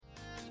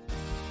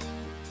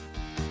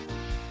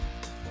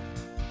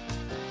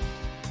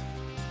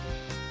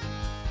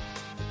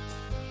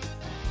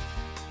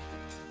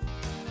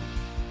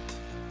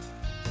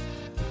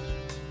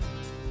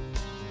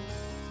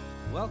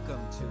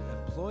Welcome to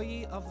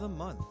Employee of the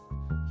Month.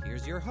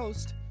 Here's your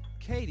host,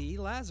 Katie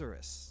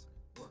Lazarus.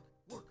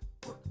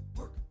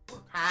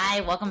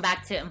 Hi, welcome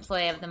back to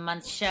Employee of the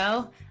Month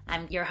show.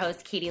 I'm your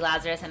host, Katie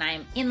Lazarus, and I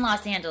am in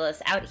Los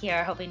Angeles out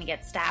here hoping to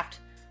get staffed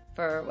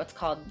for what's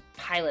called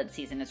pilot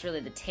season. It's really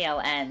the tail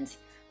end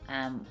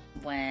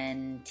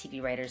when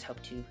TV writers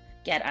hope to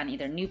get on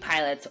either new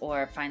pilots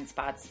or find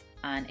spots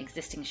on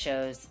existing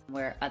shows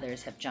where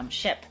others have jumped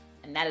ship.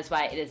 And that is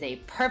why it is a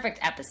perfect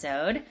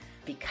episode,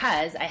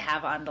 because I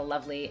have on the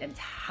lovely and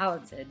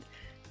talented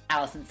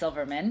Alison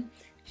Silverman.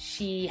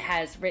 She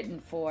has written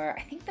for,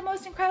 I think, the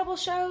most incredible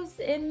shows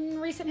in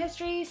recent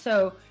history.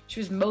 So she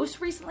was most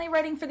recently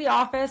writing for The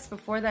Office.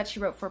 Before that, she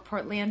wrote for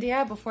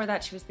Portlandia. Before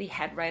that, she was the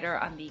head writer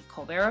on The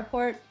Colbert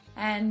Report.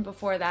 And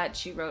before that,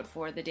 she wrote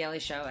for The Daily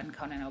Show and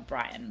Conan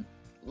O'Brien.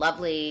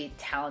 Lovely,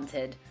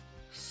 talented,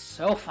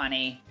 so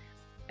funny.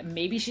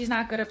 Maybe she's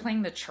not good at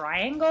playing the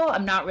triangle.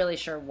 I'm not really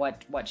sure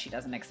what she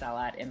doesn't excel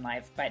at in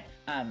life, but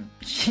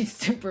she's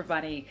super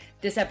funny.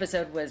 This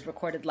episode was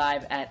recorded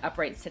live at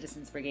Upright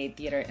Citizens Brigade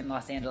Theater in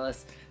Los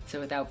Angeles. So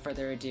without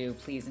further ado,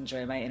 please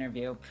enjoy my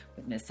interview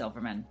with Ms.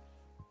 Silverman.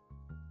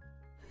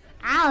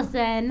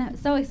 Alison,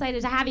 so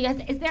excited to have you.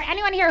 Is there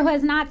anyone here who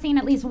has not seen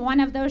at least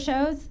one of those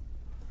shows?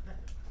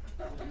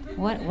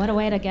 What a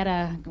way to get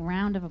a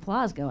round of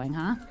applause going,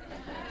 huh?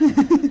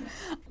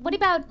 What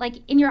about, like,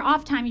 in your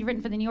off time, you've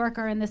written for The New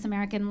Yorker and This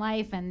American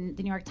Life and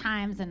The New York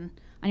Times, and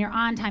on your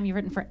on time, you've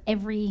written for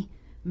every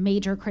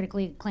major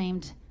critically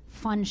acclaimed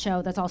fun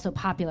show that's also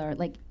popular.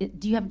 Like,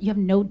 do you have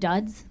no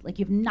duds? Like,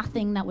 you have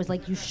nothing that was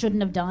like you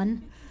shouldn't have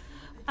done?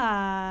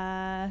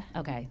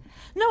 Okay.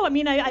 No, I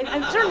mean,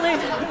 I certainly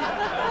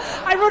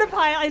I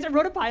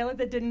wrote a pilot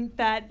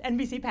that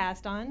NBC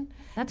passed on.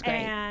 That's great.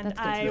 And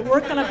I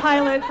worked on a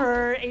pilot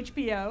for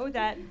HBO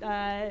that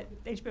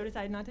HBO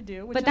decided not to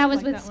do. But that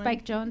was with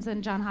Spike Jonze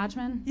and John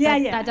Hodgman? Yeah.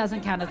 That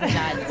doesn't count as a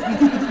dud.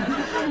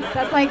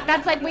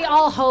 That's like we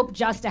all hope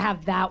just to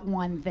have that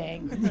one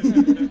thing.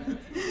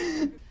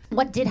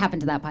 What did happen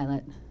to that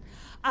pilot?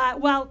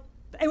 Well,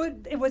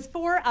 it was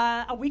for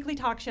a weekly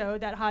talk show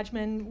that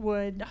Hodgman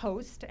would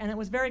host, and it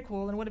was very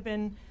cool, and would have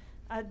been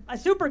a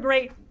super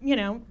great,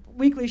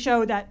 weekly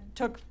show that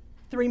took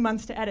 3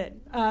 months to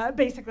edit.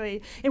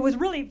 Basically, it was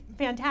really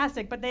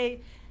fantastic, but I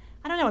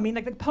don't know. I mean,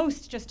 like the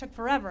post just took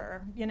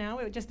forever.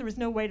 There was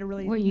no way to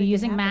really. Were you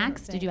using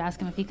Max? Did you ask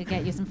him if he could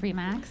get you some free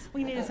Max?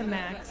 We needed some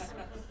Max.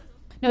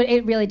 No,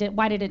 it really did.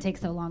 Why did it take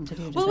so long to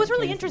do? Well, it was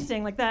really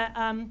interesting. Like that,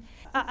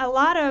 a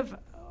lot of.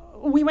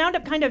 We wound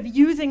up kind of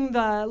using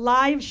the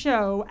live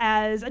show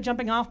as a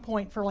jumping off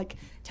point for like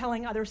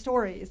telling other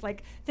stories,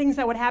 like things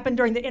that would happen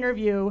during the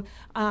interview.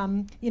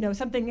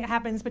 Something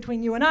happens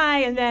between you and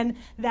I, and then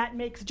that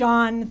makes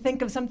John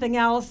think of something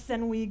else,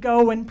 and we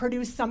go and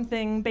produce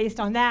something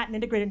based on that and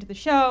integrate it into the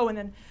show. And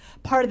then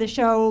part of the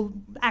show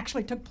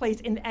actually took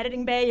place in the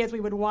editing bay as we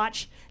would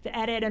watch the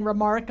edit and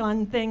remark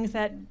on things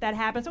that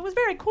happened. So it was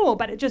very cool,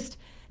 but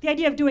the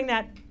idea of doing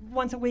that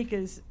once a week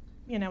is,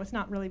 it's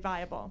not really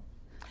viable.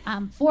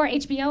 For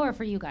HBO or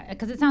for you guys?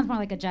 Because it sounds more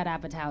like a Judd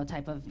Apatow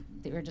type of,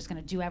 that we're just going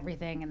to do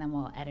everything and then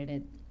we'll edit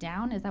it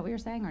down. Is that what you're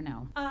saying, or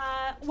no?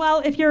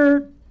 Well, if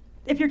you're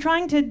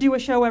trying to do a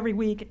show every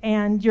week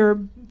and you're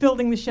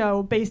building the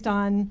show based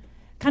on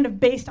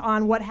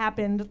what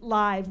happened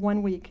live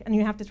one week, and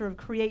you have to sort of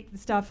create the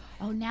stuff.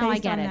 Oh, now I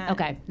get it. That.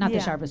 Okay, not the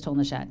sharpest tool in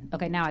the shed.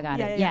 Okay, now I got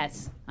it. Yeah.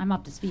 Yes, I'm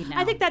up to speed now.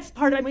 I think that's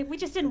part of it. I mean, we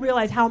just didn't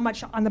realize how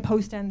much on the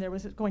post end there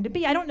was going to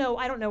be. I don't know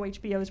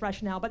HBO's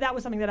rationale, but that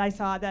was something that I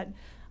saw that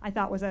I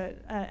thought was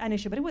an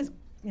issue. But it was,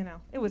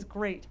 it was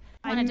great.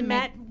 I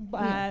met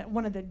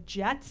one of the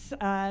Jets,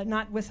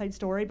 not West Side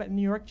Story, but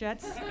New York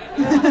Jets.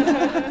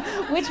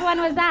 Which one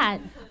was that?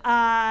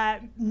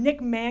 Nick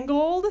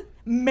Mangold.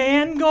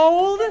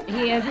 Mangold.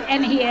 He is. He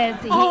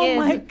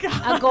my is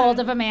God. A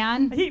gold of a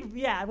man.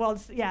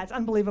 It's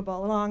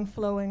unbelievable. Long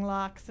flowing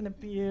locks and a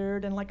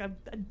beard and like a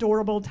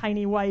adorable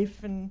tiny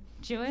wife and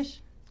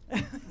Jewish?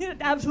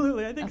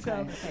 Absolutely, I think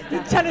so.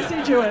 Okay,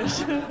 Tennessee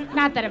Jewish.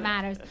 Not that it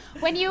matters.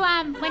 When you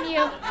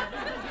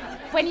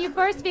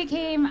first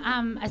became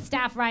a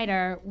staff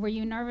writer, were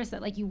you nervous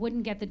that like you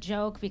wouldn't get the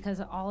joke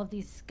because all of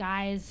these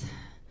guys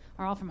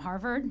are all from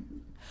Harvard?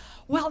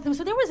 Well,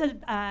 so there was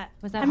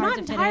I'm not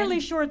entirely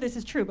sure if this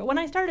is true, but when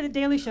I started at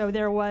Daily Show,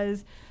 there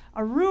was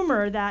a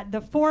rumor that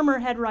the former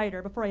head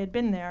writer, before I had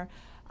been there,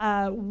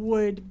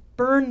 would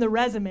burn the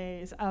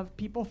resumes of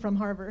people from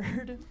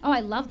Harvard. Oh,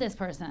 I love this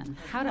person.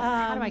 How do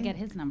I get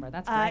his number?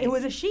 That's great. It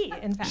was a she,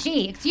 in fact.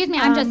 She. Excuse me,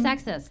 I'm just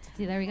sexist.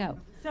 See, there we go.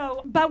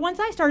 So, but once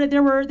I started,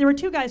 there were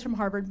two guys from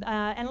Harvard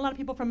and a lot of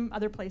people from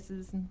other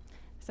places, and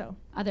so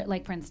other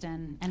like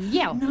Princeton and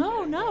Yale.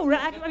 No.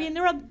 I mean,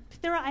 there are.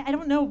 I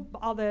don't know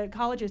all the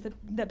colleges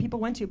that people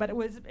went to, but it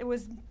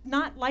was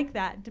not like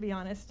that, to be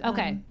honest.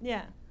 Okay.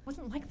 It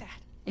wasn't like that.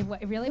 It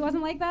really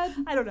wasn't like that?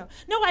 I don't know.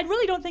 No, I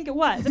really don't think it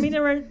was. I mean,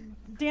 there were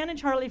Dan and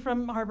Charlie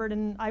from Harvard,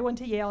 and I went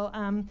to Yale.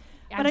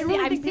 But I really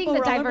think I'm seeing people the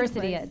were all over the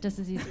diversity place. just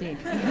as you speak.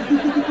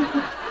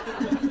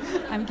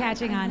 I'm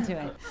catching on to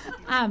it.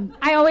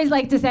 I always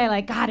like to say,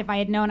 like, God, if I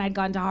had known I'd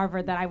gone to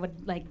Harvard, that I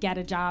would like get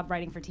a job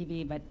writing for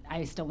TV, but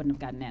I still wouldn't have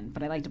gotten in.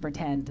 But I like to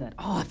pretend that,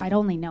 if I'd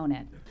only known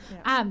it.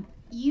 Yeah.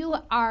 You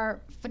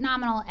are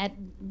phenomenal at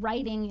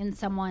writing in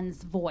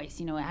someone's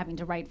voice, having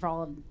to write for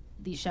all of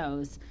these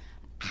shows.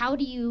 How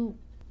do you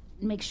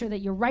make sure that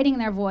you're writing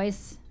their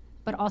voice,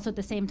 but also at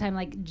the same time,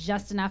 like,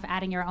 just enough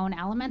adding your own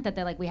element that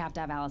they're like, we have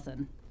to have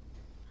Allison?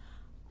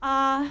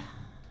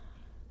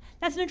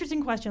 That's an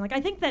interesting question. Like,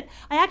 I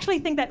actually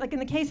think that, like, in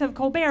the case of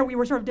Colbert, we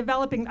were sort of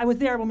developing. I was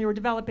there when we were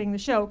developing the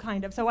show,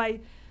 kind of.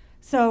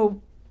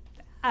 So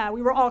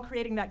we were all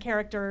creating that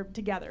character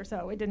together.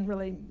 So it didn't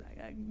really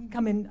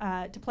come in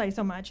to play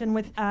so much. And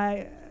with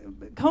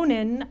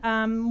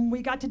Conan,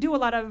 we got to do a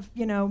lot of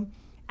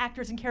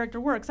actors and character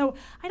work. So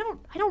I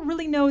don't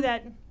really know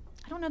that.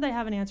 I don't know that I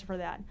have an answer for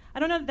that. I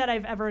don't know that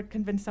I've ever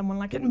convinced someone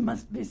like it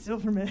must be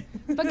Silverman.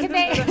 But can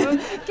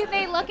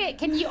they look at,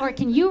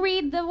 can you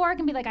read the work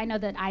and be like, I know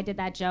that I did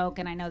that joke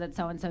and I know that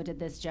so and so did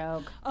this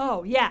joke?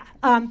 Oh yeah,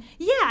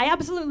 I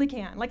absolutely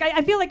can. Like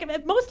I feel like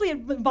it mostly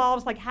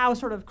involves like how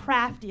sort of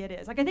crafty it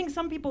is. Like I think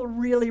some people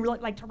really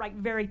like to write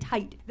very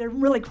tight. They're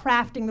really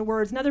crafting the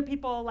words, and other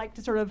people like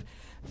to sort of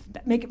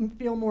make it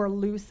feel more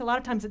loose. A lot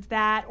of times it's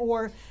that,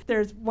 or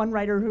there's one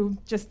writer who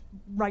just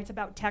writes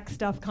about tech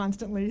stuff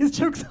constantly. His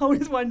jokes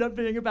always wind up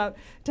being about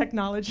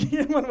technology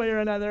in one way or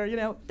another.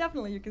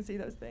 Definitely you can see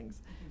those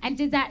things. And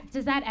does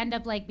that end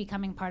up like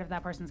becoming part of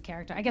that person's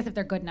character? I guess if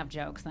they're good enough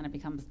jokes, then it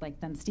becomes like,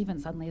 then Stephen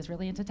suddenly is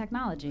really into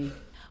technology.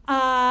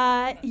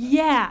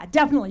 Yeah,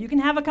 definitely. You can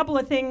have a couple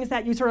of things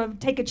that you sort of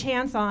take a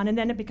chance on, and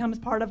then it becomes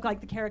part of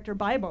like the character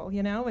Bible,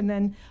 and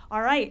then,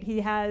 all right, he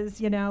has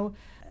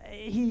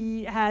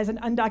an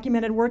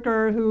undocumented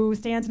worker who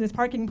stands in his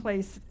parking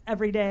place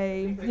every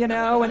day, and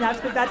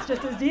that's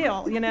just his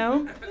deal,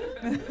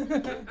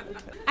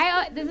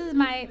 This is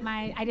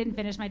my I didn't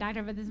finish my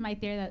doctorate, but this is my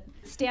theory that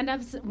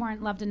stand-ups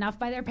weren't loved enough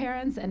by their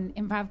parents and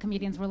improv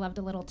comedians were loved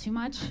a little too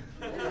much.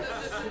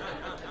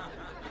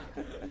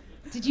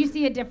 Did you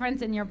see a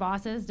difference in your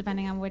bosses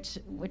depending on which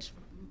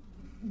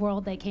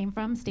world they came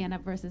from,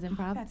 stand-up versus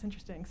improv? That's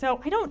interesting.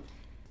 So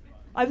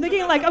I'm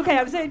thinking like, okay,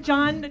 I would say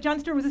Jon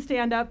Stewart was a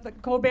stand-up,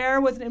 but Colbert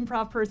was an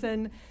improv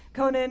person,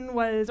 Conan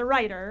was a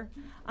writer.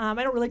 I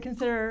don't really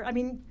consider,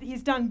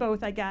 he's done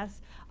both, I guess.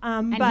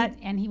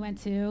 And he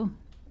went to?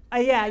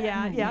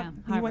 Yeah.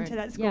 He went to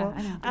that school.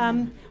 Yeah, I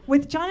know.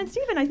 With John and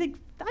Stephen, I think,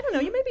 I don't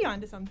know, you may be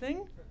onto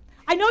something.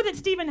 I know that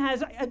Stephen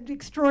has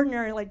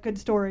extraordinary, like, good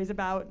stories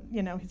about,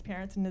 his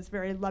parents and his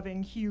very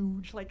loving,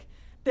 huge, like,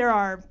 there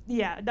are,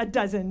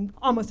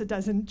 almost a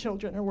dozen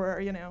children or were,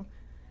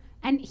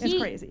 And it's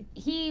crazy.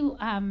 He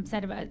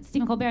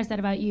Stephen Colbert said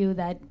about you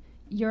that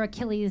your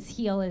Achilles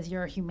heel is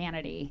your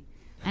humanity,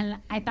 and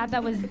I thought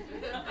it was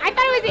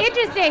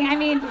interesting.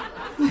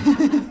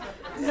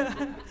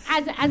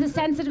 As a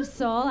sensitive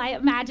soul, I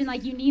imagine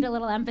like you need a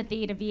little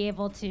empathy to be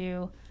able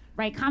to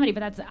write comedy,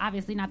 but that's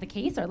obviously not the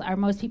case. Or are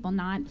most people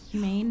not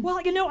humane? Well,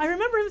 I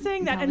remember him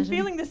saying that and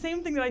feeling the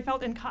same thing that I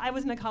felt I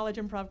was in a college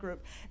improv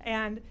group,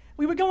 and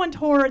we would go on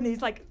tour, and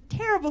these like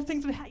terrible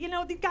things would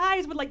the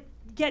guys would like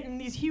get in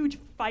these huge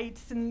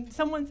fights, and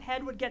someone's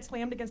head would get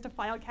slammed against a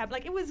file cabinet.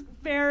 Like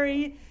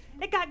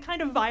it got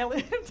kind of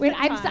violent. Wait,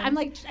 I'm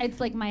like, it's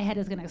like my head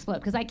is gonna explode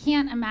because I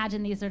can't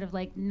imagine these sort of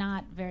like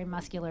not very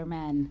muscular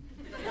men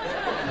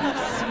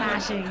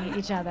smashing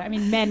each other.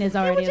 Men is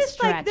already a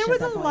stretch. Like, there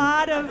was a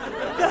lot of,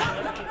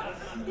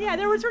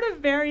 there were sort of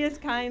various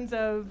kinds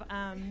of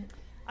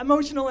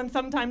emotional and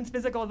sometimes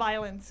physical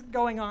violence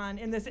going on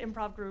in this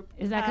improv group.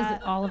 Is that because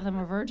all of them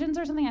were virgins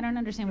or something? I don't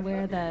understand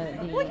where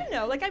the Well,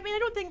 I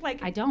don't think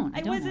like... I don't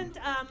wasn't,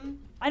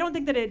 I don't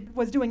think that it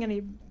was doing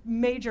any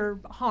major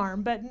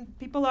harm, but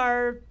people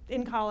are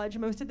in college.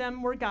 Most of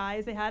them were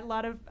guys. They had a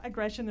lot of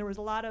aggression. There was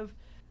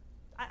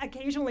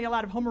occasionally a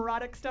lot of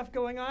homoerotic stuff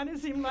going on, it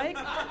seemed like.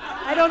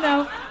 I don't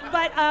know.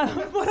 But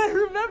what I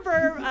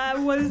remember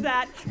was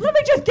that, let me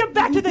just get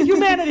back to the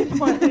humanity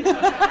point, was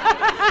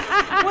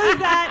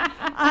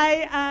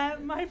that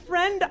my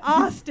friend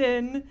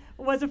Austin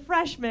was a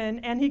freshman,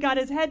 and he got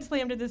his head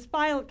slammed in this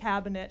file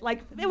cabinet.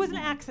 Like, it was an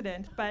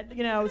accident, but,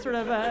 sort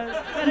of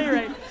at any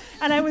rate.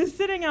 And I was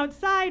sitting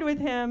outside with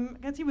him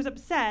because he was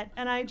upset,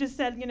 and I just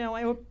said,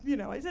 I hope,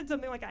 I said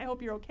something like, I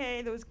hope you're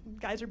okay, those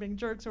guys are being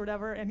jerks or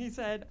whatever, and he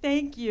said,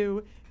 thank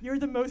you, you're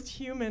the most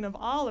human of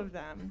all of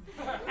them.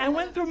 And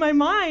what went through my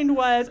mind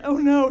was, oh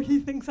no, he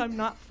thinks I'm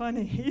not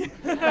funny.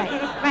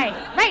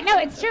 Right. No,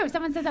 it's true. If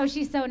someone says, oh,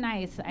 she's so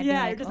nice, I'd be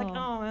like, you're just like,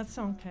 oh, that's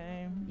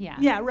okay.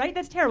 Yeah, right,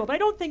 that's terrible. But I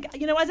don't think,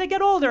 as I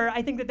get older,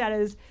 I think that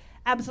is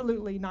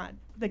absolutely not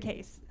the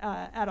case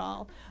at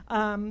all.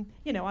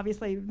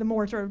 Obviously, the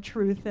more sort of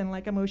truth and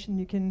like emotion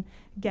you can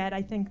get,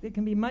 I think it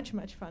can be much,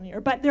 much funnier.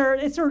 But there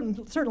is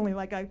certainly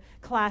like a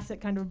classic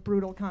kind of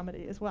brutal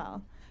comedy as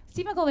well.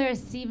 Stephen Colbert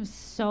seems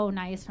so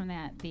nice from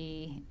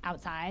the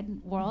outside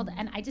world,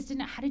 and I just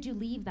didn't know, how did you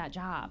leave that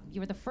job? You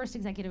were the first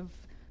executive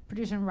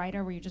producer and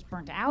writer? Were you just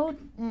burnt out?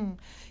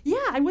 Yeah,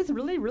 I was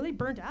really, really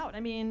burnt out. I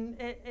mean,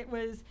 it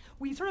was,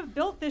 we sort of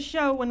built this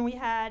show when we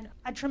had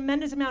a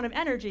tremendous amount of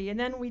energy, and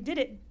then we did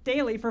it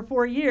daily for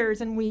 4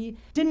 years, and we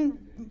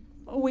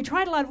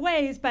tried a lot of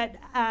ways, but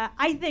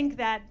I think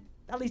that,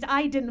 at least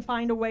I didn't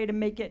find a way to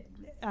make it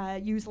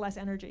use less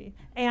energy.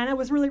 And it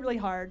was really, really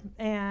hard.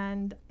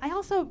 And I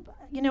also,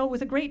 it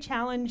was a great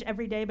challenge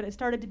every day, but it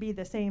started to be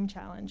the same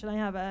challenge.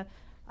 And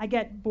I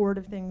get bored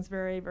of things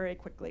very, very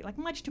quickly, like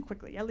much too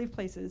quickly. I leave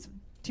places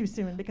too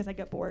soon because I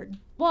get bored.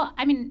 Well,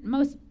 I mean,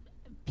 most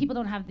people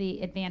don't have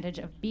the advantage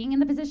of being in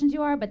the positions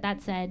you are, but that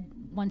said,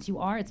 once you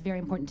are, it's very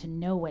important to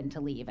know when to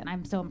leave. And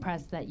I'm so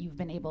impressed that you've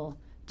been able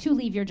to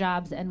leave your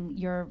jobs and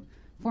your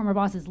former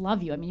bosses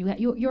love you. I mean,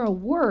 you're a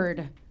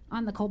word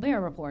on the Colbert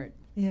Report.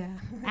 Yeah.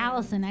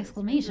 Allison,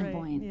 exclamation right.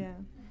 point. Yeah.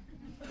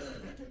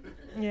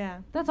 Yeah.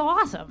 That's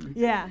awesome.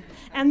 Yeah.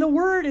 And the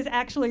word is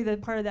actually the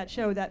part of that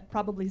show that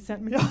probably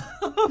sent me off.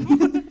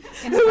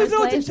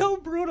 It was so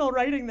brutal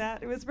writing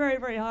that. It was very,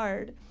 very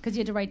hard. Because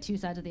you had to write two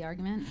sides of the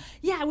argument?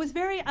 Yeah, it was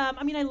very,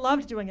 I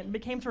loved doing it. It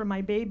became sort of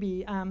my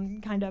baby,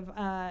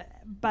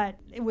 but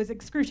it was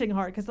excruciating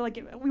hard because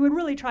we would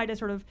really try to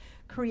sort of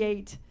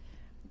create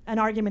an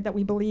argument that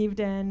we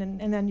believed in,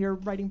 and then you're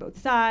writing both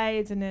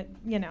sides, and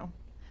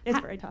it's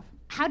very tough.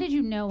 How did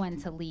you know when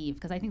to leave?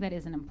 Because I think that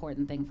is an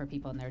important thing for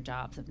people in their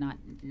jobs, of not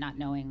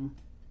knowing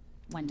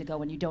when to go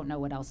when you don't know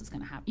what else is going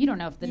to happen. You don't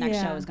know if the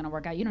next show is going to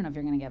work out. You don't know if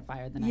you're going to get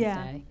fired the next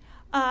day.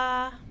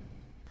 I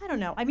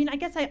don't know. I mean, I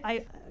guess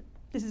I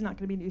this is not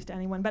going to be news to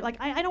anyone, but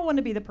I don't want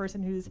to be the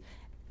person who's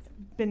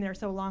been there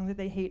so long that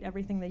they hate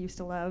everything they used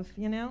to love,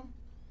 I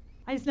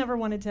just never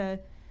wanted to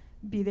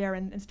be there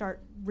and start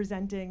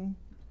resenting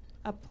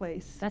a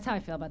place. That's how I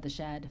feel about The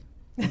Shed.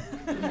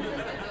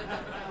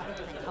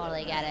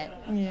 Totally get it.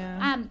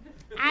 Yeah.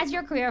 As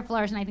your career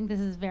flourished, and I think this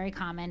is very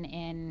common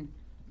in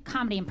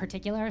comedy in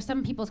particular,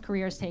 some people's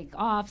careers take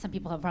off, some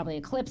people have probably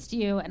eclipsed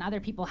you, and other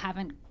people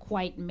haven't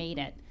quite made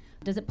it.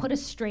 Does it put a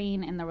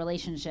strain in the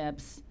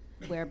relationships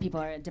where people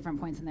are at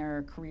different points in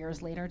their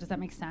careers later? Does that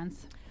make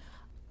sense?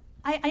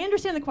 I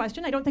understand the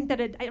question. I don't think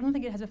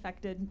it has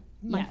affected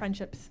my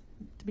friendships,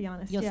 to be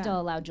honest. You'll still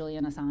allow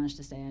Julian Assange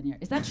to stay on your...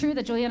 Is that true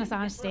that Julian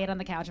Assange stayed on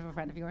the couch of a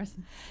friend of yours?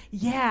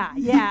 Yeah.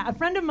 A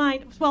friend of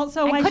mine... Well,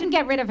 so I couldn't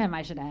get rid of him,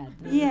 I should add.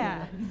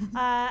 Yeah.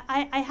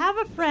 I have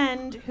a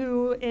friend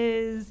who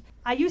is...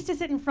 I used to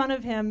sit in front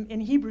of him in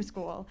Hebrew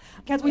school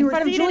because we were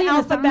seated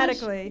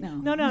alphabetically.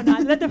 No,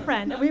 not the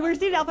friend. We were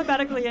seated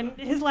alphabetically, and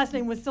his last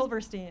name was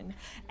Silverstein.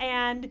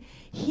 And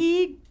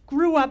he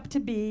grew up to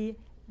be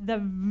the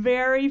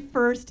very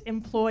first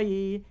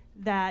employee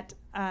that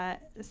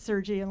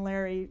Sergey and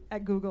Larry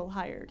at Google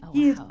hired. Oh,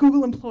 he is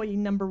Google employee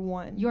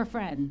 #1. Your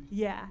friend.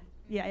 Yeah.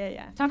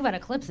 Talk about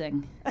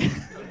eclipsing.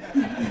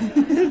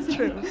 It's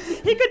true.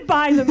 He could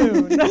buy the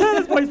moon.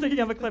 That's why he's thinking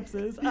of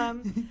eclipses.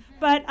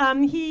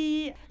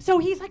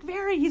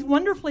 He's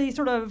wonderfully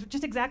sort of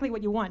just exactly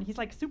what you want. He's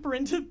like super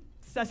into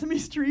Sesame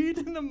Street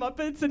and the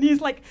Muppets, and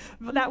he's like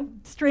that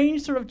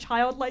strange sort of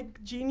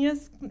childlike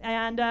genius.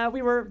 And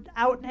we were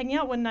out hanging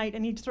out one night,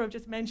 and he sort of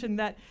just mentioned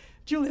that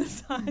Julian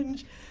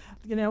Assange,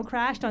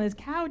 crashed on his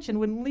couch and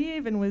wouldn't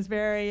leave, and was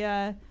very,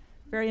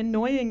 very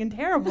annoying and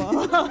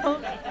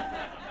terrible.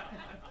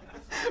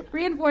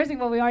 Reinforcing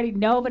what we already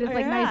know, but it's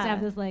nice to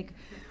have this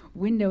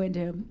window into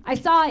him. I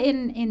saw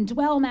in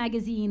Dwell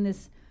magazine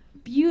this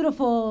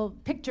beautiful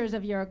pictures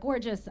of your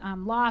gorgeous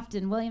loft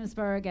in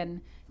Williamsburg,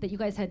 and that you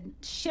guys had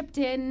shipped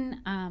in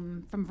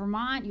from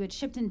Vermont. You had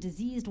shipped in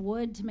diseased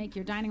wood to make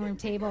your dining room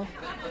table.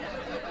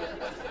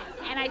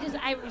 And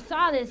I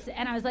saw this,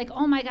 and I was like,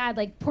 oh my God,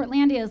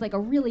 Portlandia is a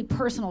really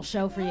personal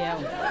show for you.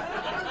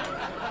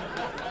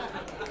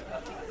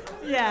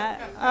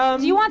 Yeah.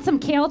 Do you want some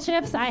kale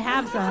chips? I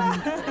have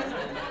some,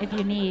 if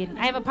you need.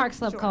 I have a Park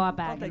Slope Co-op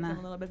bag. I'll take them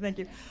a little bit, thank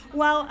you.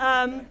 Well,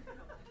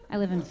 I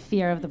live in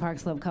fear of the Park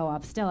Slope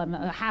Co-op. Still, I'm know,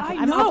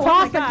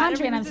 across the God,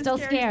 country, and I'm it's still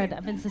scary. scared.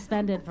 I've been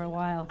suspended for a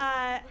while.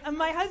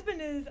 My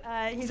husband is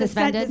he's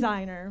Suspended? a set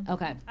designer.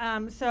 Okay.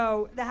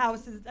 So the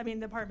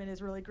the apartment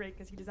is really great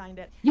because he designed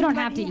it. You don't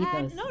But have to he eat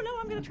had- those. No,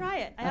 I'm going to try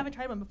it. I haven't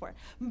tried one before.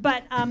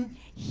 But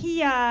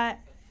at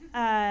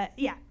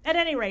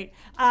any rate,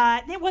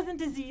 it wasn't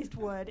diseased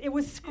wood. It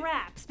was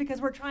scraps because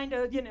we're trying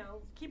to,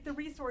 keep the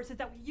resources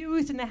that we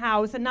used in the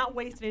house and not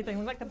waste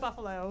anything, like the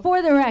buffalo.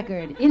 For the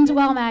record, in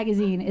Dwell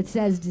magazine, it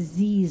says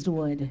diseased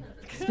wood.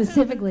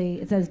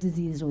 Specifically, it says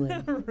diseased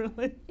wood.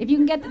 Really? If you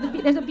can get,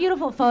 there's a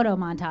beautiful photo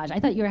montage.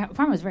 I thought your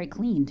farm was very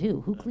clean,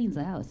 too. Who cleans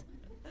the house?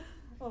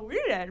 Well, we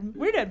did.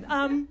 Great.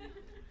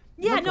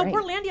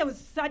 Portlandia was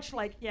such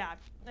living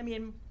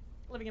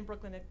in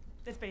Brooklyn,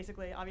 it's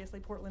basically, obviously,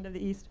 Portland of the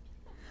East.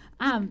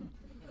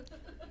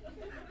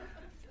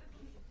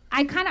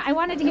 I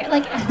wanted to hear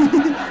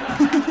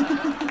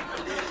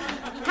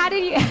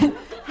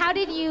how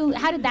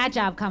did that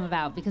job come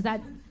about? Because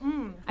that,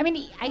 I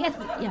mean, I guess,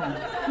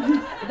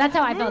 that's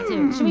how I felt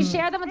too. Should we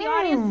share them with the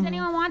audience? Does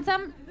anyone want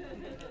some?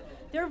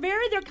 They're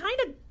kind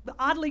of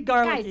oddly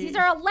garlicky. Guys, these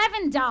are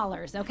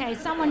 $11, okay?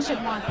 Someone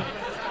should want these.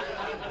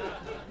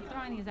 I'm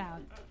throwing these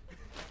out.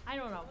 I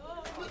don't know.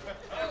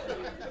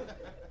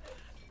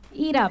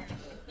 Eat up.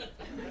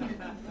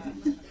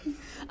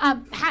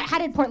 How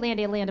did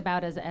Portlandia land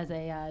about as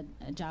a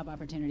job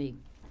opportunity?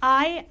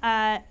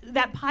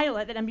 That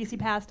pilot that NBC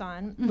passed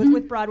on was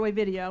with Broadway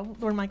Video,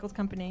 Lorne Michaels'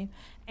 company,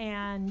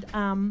 and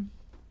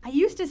I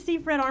used to see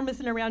Fred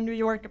Armisen around New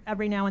York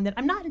every now and then.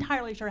 I'm not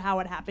entirely sure how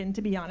it happened,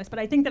 to be honest, but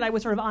I think that I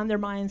was sort of on their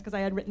minds because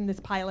I had written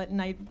this pilot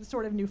and I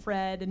sort of knew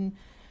Fred, and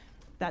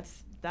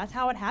that's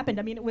how it happened.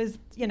 I mean, it was,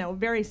 a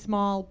very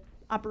small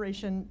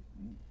operation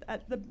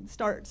at the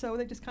start, so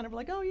they just kind of were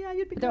like, oh yeah,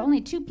 you'd be But there are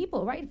only 2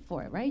 people, right,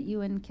 for it, right?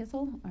 You and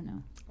Kissel, or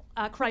no?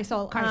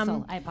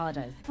 Kreisel. I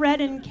apologize. Fred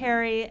and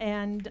Carrie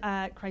and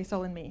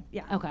Kreisel and me,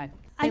 yeah. Okay.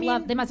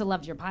 They must have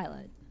loved your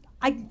pilot.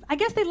 I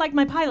guess they liked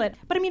my pilot,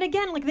 but I mean,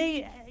 again, like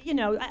they,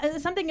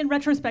 something in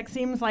retrospect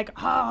seems like,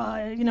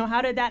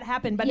 how did that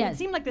happen? But Yes. it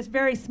seemed like this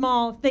very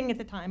small thing at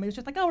the time. It was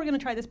just like, we're going to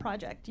try this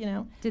project,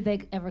 Did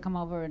they ever come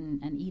over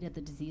and eat at the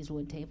diseased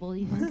wood table,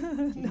 you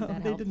think? No,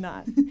 they did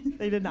not.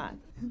 They did not.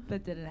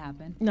 But did it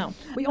happen? No.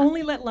 We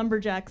only let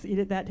lumberjacks eat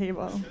at that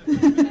table.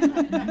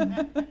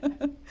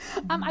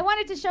 I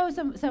wanted to show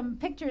some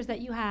pictures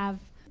that you have.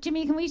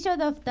 Jimmy, can we show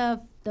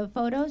the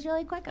photos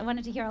really quick? I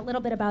wanted to hear a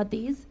little bit about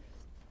these.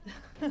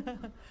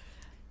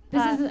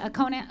 This is a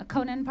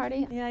Conan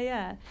party?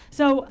 Yeah.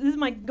 So this is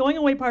my going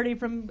away party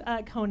from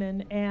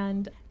Conan,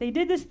 and they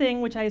did this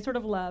thing which I sort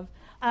of love.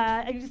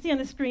 As you see on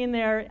the screen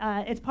there,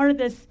 it's part of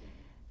this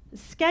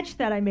sketch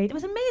that I made. It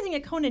was amazing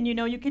at Conan,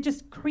 you could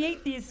just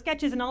create these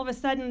sketches and all of a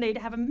sudden they'd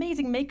have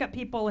amazing makeup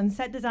people and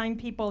set design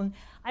people. And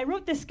I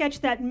wrote this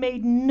sketch that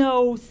made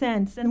no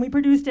sense, and we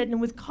produced it, and it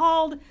was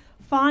called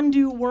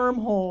Fondue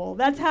Wormhole.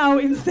 That's how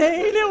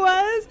insane it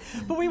was.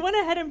 But we went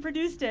ahead and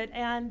produced it,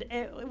 and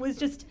it was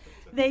just,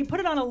 they put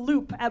it on a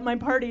loop at my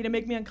party to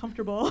make me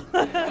uncomfortable.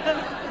 Now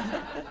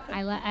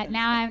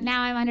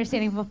I'm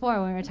understanding before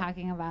when we were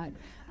talking about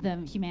the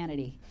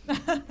humanity.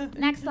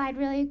 Next slide,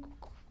 really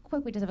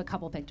quick. We just have a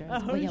couple pictures.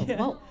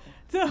 Yeah.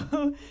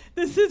 So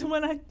this is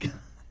when I got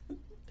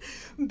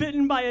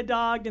bitten by a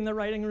dog in the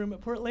writing room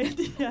at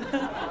Portlandia.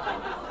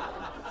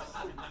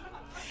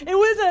 It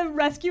was a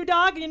rescue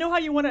dog. You know how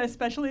you want to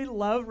especially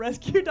love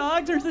rescue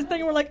dogs? There's this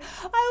thing where like,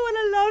 I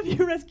want to love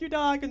you, rescue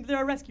dog, and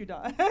they're a rescue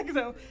dog.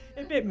 So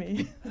it bit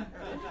me. But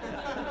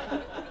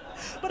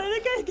I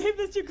think I gave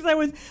this to you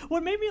because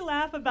what made me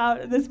laugh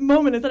about this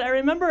moment is that I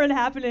remember it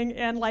happening,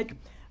 and like,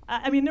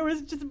 there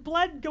was just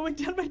blood going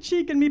down my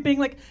cheek and me being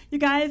like, you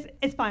guys,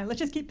 it's fine. Let's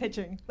just keep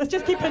pitching. Do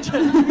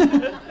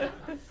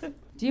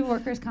you have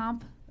workers'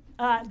 comp?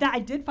 I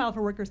did file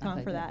for workers'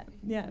 comp for that.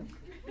 Yeah.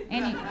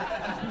 And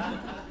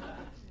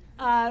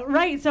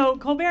right. So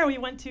Colbert, we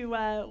went to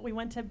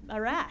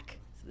Iraq.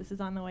 So this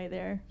is on the way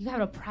there. You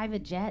have a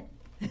private jet?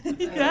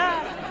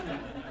 Yeah.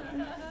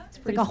 It's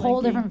like a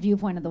whole different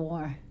viewpoint of the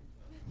war.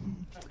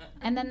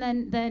 And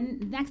then the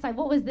next slide,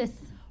 what was this?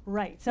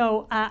 Right.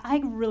 So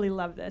I really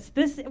love this.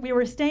 We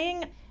were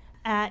staying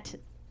at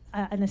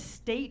an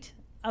estate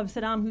of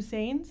Saddam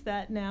Hussein's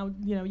that now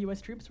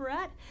U.S. troops were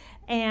at,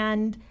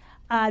 and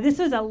this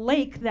was a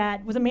lake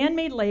that was a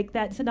man-made lake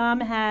that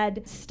Saddam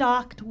had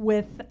stocked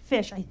with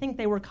fish. I think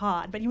they were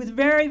cod, but he was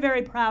very,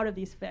 very proud of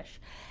these fish.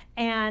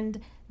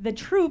 And the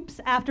troops,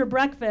 after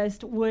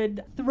breakfast,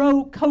 would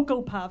throw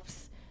Cocoa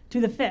Puffs to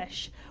the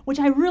fish, which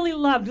I really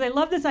loved. I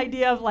love this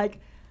idea of like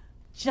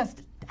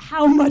just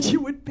how much it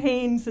would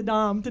pain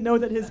Saddam to know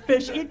that his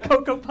fish eat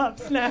Cocoa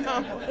Puffs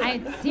now.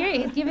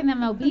 Seriously, he's giving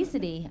them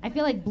obesity. I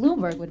feel like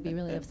Bloomberg would be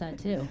really upset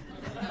too.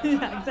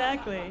 Yeah,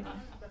 exactly.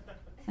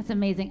 That's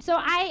amazing. So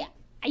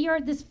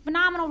you're this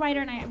phenomenal writer,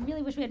 and I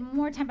really wish we had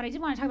more time, but I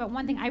did want to talk about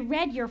one thing. I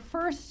read your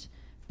first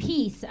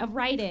piece of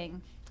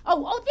writing.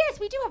 Oh, yes,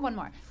 we do have one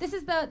more. This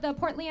is the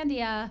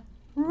Portlandia.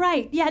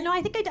 Right. Yeah, no,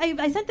 I think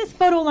I sent this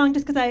photo along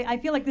just because I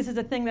feel like this is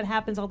a thing that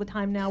happens all the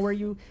time now where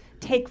you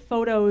take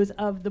photos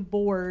of the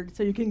board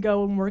so you can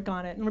go and work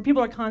on it, and where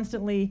people are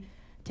constantly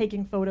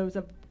taking photos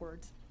of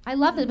boards. I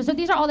love this. So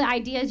these are all the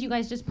ideas you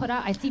guys just put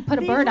up. I see put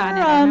a bird on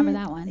it. I remember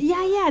that one.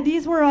 Yeah,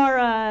 these were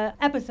our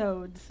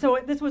episodes. So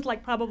this was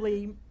like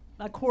probably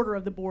a quarter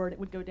of the board. It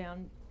would go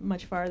down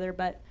much farther,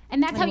 but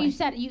and that's anyway. How you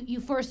said you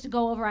first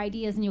go over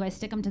ideas and you guys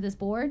stick them to this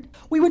board?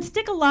 We would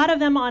stick a lot of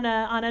them on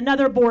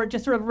another board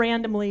just sort of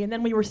randomly, and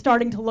then we were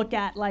starting to look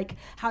at like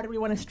how do we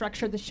want to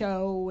structure the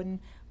show and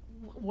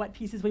what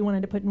pieces we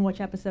wanted to put in which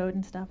episode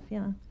and stuff.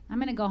 Yeah. I'm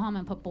gonna go home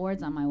and put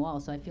boards on my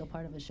wall so I feel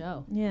part of a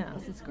show. Yeah.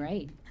 This is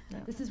great. Yeah.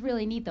 This is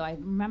really neat, though. I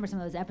remember some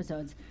of those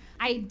episodes.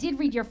 I did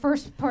read your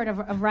first part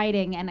of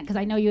writing, and because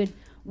I know you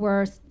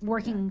were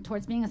working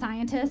towards being a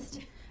scientist.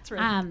 That's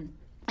right.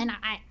 And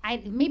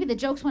I maybe the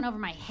jokes went over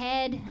my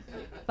head,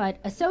 but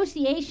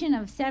association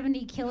of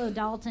 70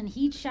 kilodalton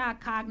heat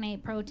shock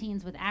cognate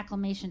proteins with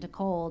acclimation to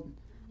cold.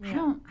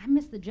 Yeah. I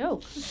miss the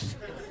jokes.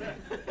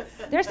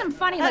 There's some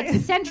funny, like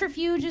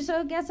centrifuge is,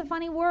 I guess, a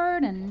funny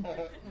word, and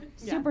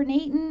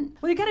supernatant.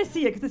 Well, you gotta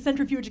see it because the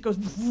centrifuge it goes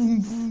boom,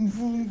 boom,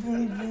 boom,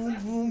 boom,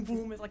 boom, boom,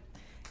 boom.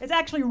 It's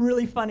actually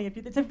really funny.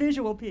 It's a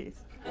visual piece.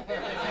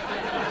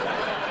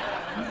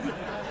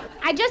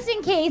 I I just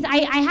in case,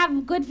 I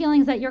have good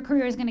feelings that your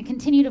career is going to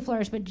continue to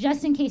flourish, but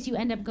just in case you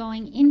end up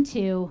going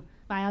into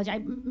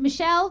biology.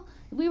 Michelle,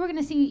 we were going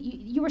to see,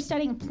 you were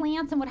studying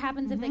plants and what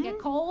happens if they get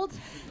cold.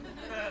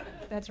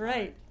 That's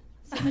right.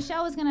 So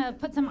Michelle was going to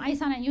put some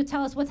ice on it, and you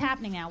tell us what's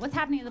happening now. What's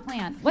happening to the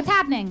plant? What's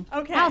happening?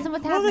 Okay. Allison,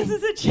 what's happening? Well,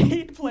 this is a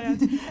jade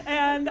plant.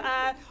 And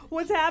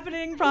what's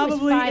happening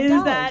probably $5.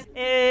 is that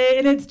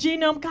in its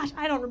genome, gosh,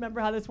 I don't remember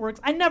how this works.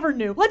 I never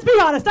knew. Let's be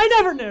honest, I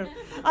never knew.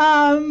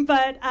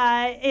 But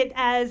it,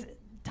 as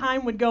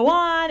time would go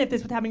on, if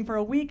this was happening for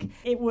a week,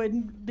 it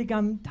would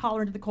become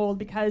tolerant to the cold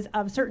because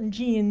of certain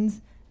genes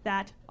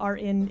that are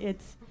in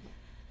its...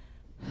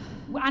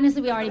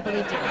 Honestly, we already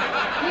believed you.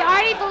 We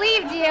already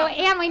believed you,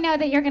 and we know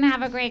that you're going to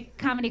have a great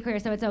comedy career,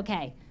 so it's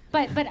okay.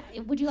 But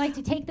would you like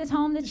to take this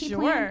home, the cheap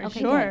plan? Okay,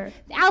 sure. Good.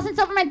 Allison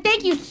Silverman,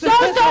 thank you so much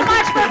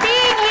for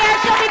being here.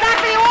 She'll be back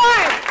for the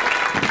awards.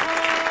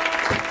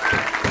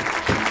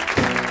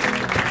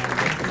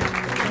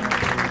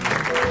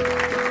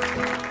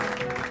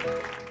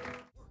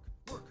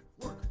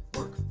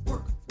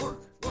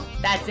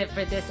 That's it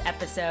for this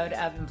episode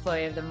of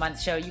Employee of the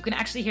Month show. You can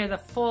actually hear the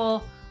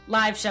full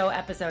live show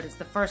episode. It's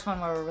the first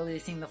one where we're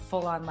releasing the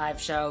full-on live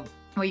show,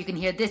 where you can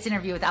hear this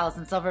interview with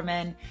Allison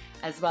Silverman,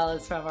 as well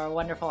as from our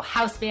wonderful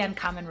house band,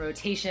 Common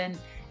Rotation,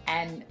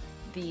 and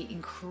the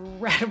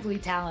incredibly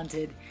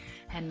talented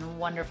and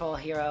wonderful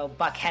hero,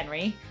 Buck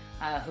Henry,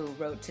 who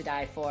wrote To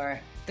Die For,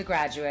 The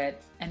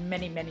Graduate, and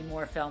many, many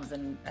more films,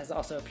 and has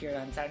also appeared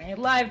on Saturday Night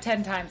Live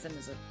 10 times and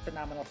is a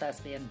phenomenal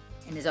thespian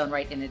in his own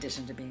right, in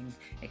addition to being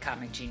a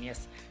comic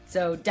genius.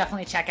 So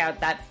definitely check out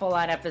that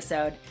full-on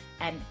episode.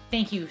 And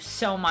thank you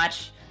so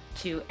much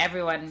to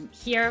everyone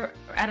here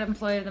at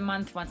Employee of the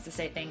Month. Wants to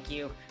say thank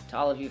you to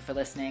all of you for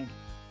listening,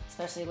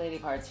 especially Lady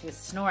Parts, who is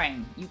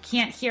snoring. You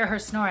can't hear her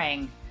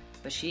snoring,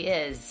 but she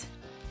is.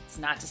 It's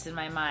not just in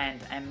my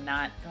mind. I'm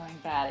not going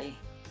batty.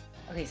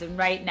 Okay, so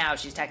right now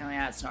she's technically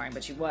not snoring,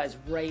 but she was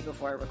right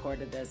before I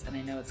recorded this, and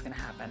I know it's going to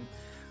happen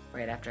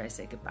right after I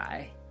say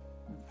goodbye.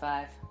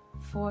 5,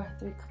 4,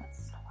 3, come on,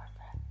 snore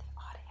for the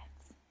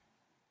audience.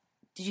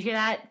 Did you hear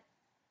that?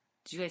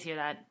 Did you guys hear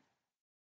that?